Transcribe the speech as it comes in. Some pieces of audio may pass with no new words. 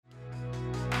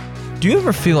Do you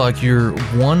ever feel like you're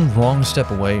one wrong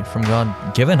step away from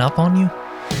God giving up on you?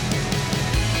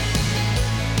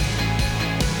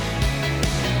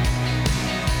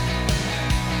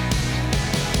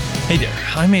 Hey there,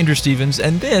 I'm Andrew Stevens,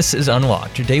 and this is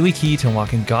Unlocked, your daily key to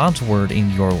unlocking God's Word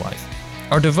in your life.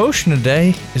 Our devotion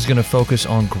today is going to focus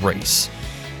on grace.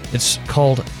 It's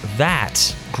called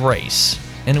That Grace,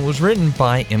 and it was written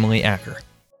by Emily Acker.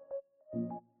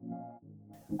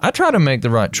 I try to make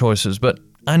the right choices, but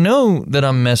I know that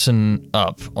I'm messing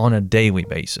up on a daily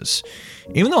basis.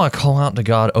 Even though I call out to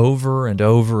God over and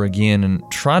over again and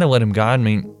try to let Him guide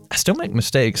me, I still make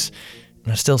mistakes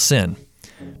and I still sin.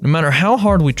 No matter how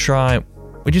hard we try,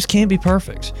 we just can't be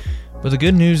perfect. But the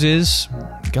good news is,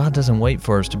 God doesn't wait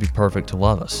for us to be perfect to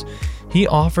love us. He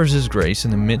offers His grace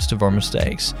in the midst of our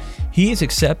mistakes. He is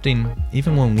accepting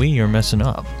even when we are messing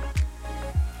up.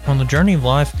 On the journey of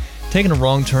life, taking a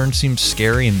wrong turn seems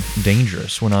scary and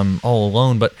dangerous when I'm all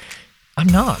alone, but I'm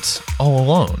not all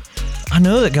alone. I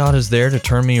know that God is there to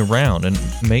turn me around and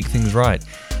make things right,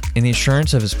 and the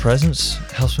assurance of His presence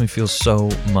helps me feel so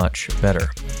much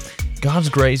better. God's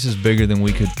grace is bigger than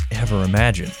we could ever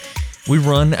imagine. We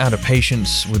run out of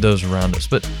patience with those around us,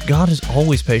 but God is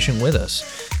always patient with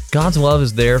us. God's love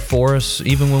is there for us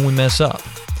even when we mess up.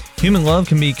 Human love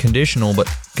can be conditional,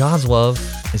 but God's love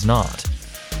is not.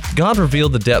 God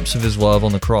revealed the depths of His love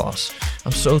on the cross.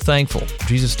 I'm so thankful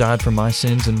Jesus died for my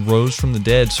sins and rose from the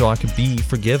dead so I could be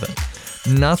forgiven.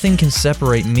 Nothing can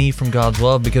separate me from God's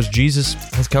love because Jesus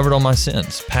has covered all my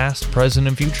sins, past, present,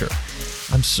 and future.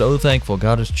 I'm so thankful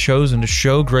God has chosen to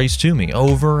show grace to me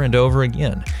over and over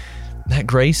again. That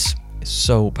grace is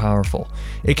so powerful.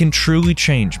 It can truly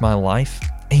change my life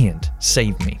and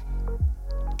save me.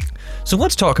 So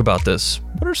let's talk about this.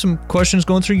 What are some questions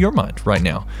going through your mind right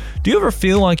now? Do you ever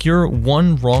feel like you're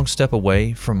one wrong step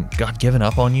away from God giving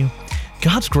up on you?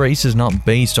 God's grace is not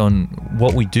based on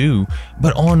what we do,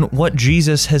 but on what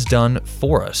Jesus has done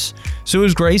for us. So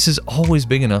His grace is always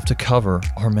big enough to cover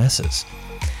our messes.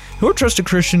 Who are trusted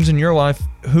Christians in your life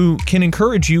who can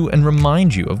encourage you and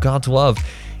remind you of God's love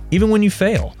even when you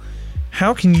fail?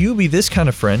 How can you be this kind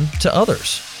of friend to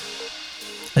others?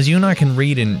 As you and I can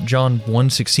read in John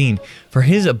 1:16, for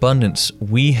His abundance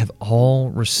we have all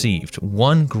received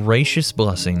one gracious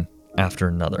blessing after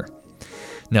another.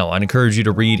 Now, I'd encourage you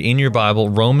to read in your Bible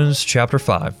Romans chapter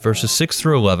 5, verses 6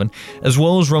 through 11, as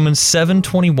well as Romans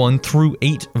 7:21 through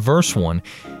 8, verse 1,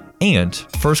 and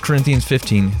 1 Corinthians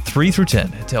 15, 3 through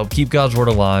 10 to help keep God's Word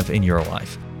alive in your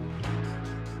life.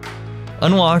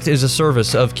 Unlocked is a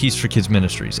service of Keys for Kids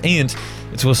Ministries, and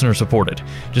it's listener supported.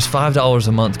 Just $5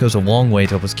 a month goes a long way to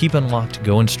help us keep Unlocked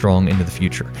going strong into the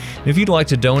future. And if you'd like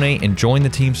to donate and join the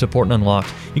team supporting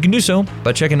Unlocked, you can do so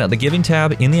by checking out the Giving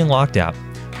tab in the Unlocked app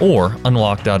or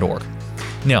unlocked.org.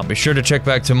 Now, be sure to check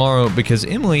back tomorrow because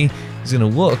Emily is going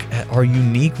to look at our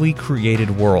uniquely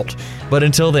created world. But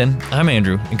until then, I'm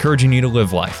Andrew, encouraging you to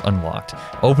live life unlocked,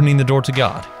 opening the door to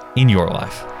God in your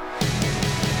life.